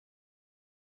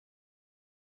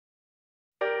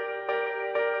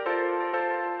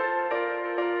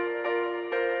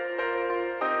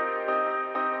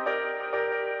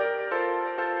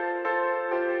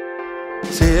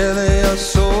telling your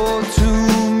soul to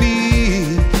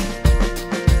me.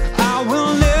 I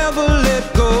will never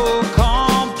let go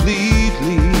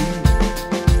completely.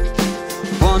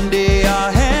 One day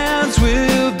our hands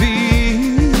will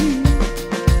be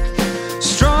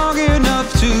strong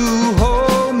enough to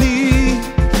hold me.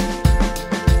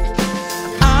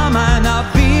 I might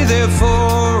not be there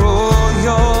for all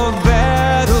your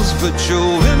battles, but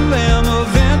you'll win them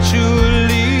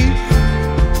eventually.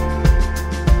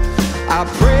 I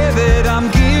pray that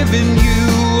I'm giving you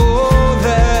all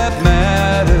that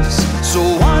matters, so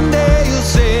one day you'll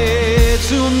say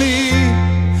to me,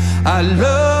 I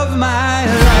love my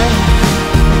life.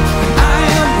 I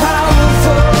am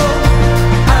powerful,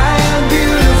 I am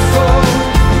beautiful,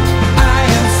 I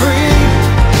am free.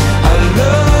 I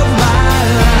love my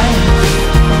life.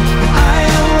 I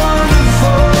am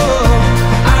wonderful,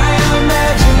 I am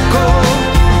magical,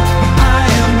 I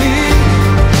am me.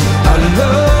 I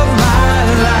love my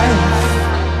life.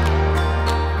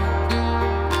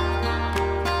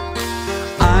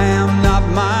 I am not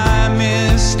my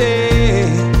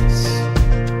mistakes,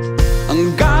 and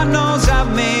God knows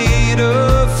I've made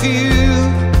a few.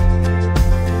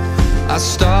 I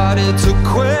started to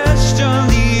question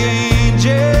the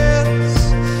angels,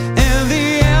 and the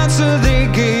answer they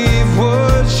gave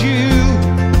was you.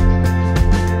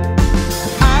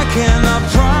 I cannot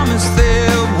promise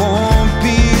there won't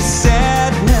be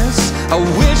sadness. I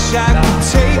wish I could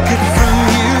take it from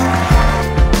you,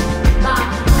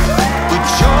 but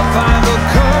you'll find the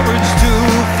courage to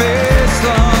face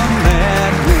the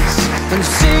madness and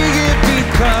see it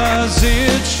because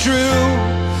it's true.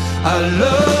 I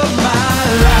love my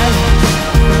life.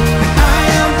 I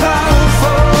am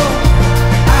powerful,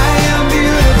 I am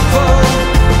beautiful,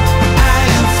 I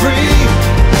am free.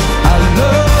 I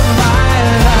love my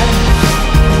life.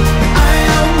 I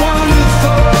am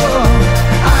wonderful,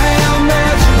 I am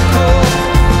magical,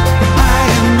 I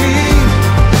am me.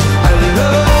 I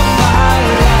love my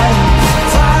life.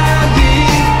 Fire be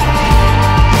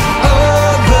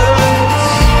others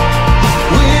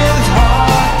with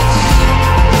hearts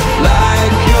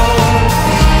like yours.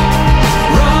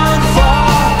 Run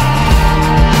far,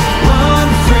 run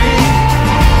free.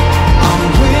 I'm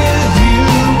with you.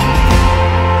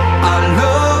 I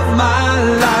love my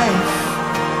life.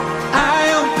 I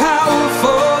am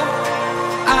powerful,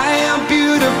 I am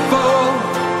beautiful,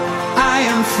 I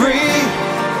am free.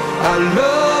 I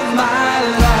love my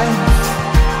life.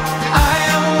 I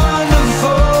am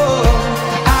wonderful,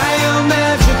 I am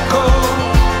magical,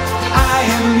 I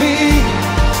am me.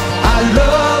 I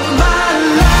love my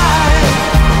life.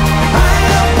 I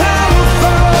am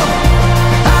powerful,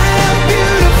 I am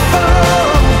beautiful,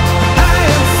 I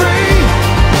am free.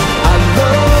 I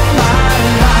love my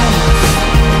life.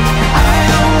 I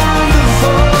am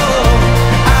wonderful,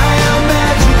 I am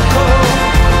magical,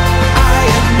 I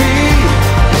am me.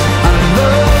 I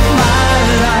love my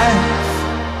life.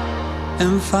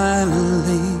 And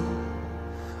finally,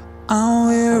 I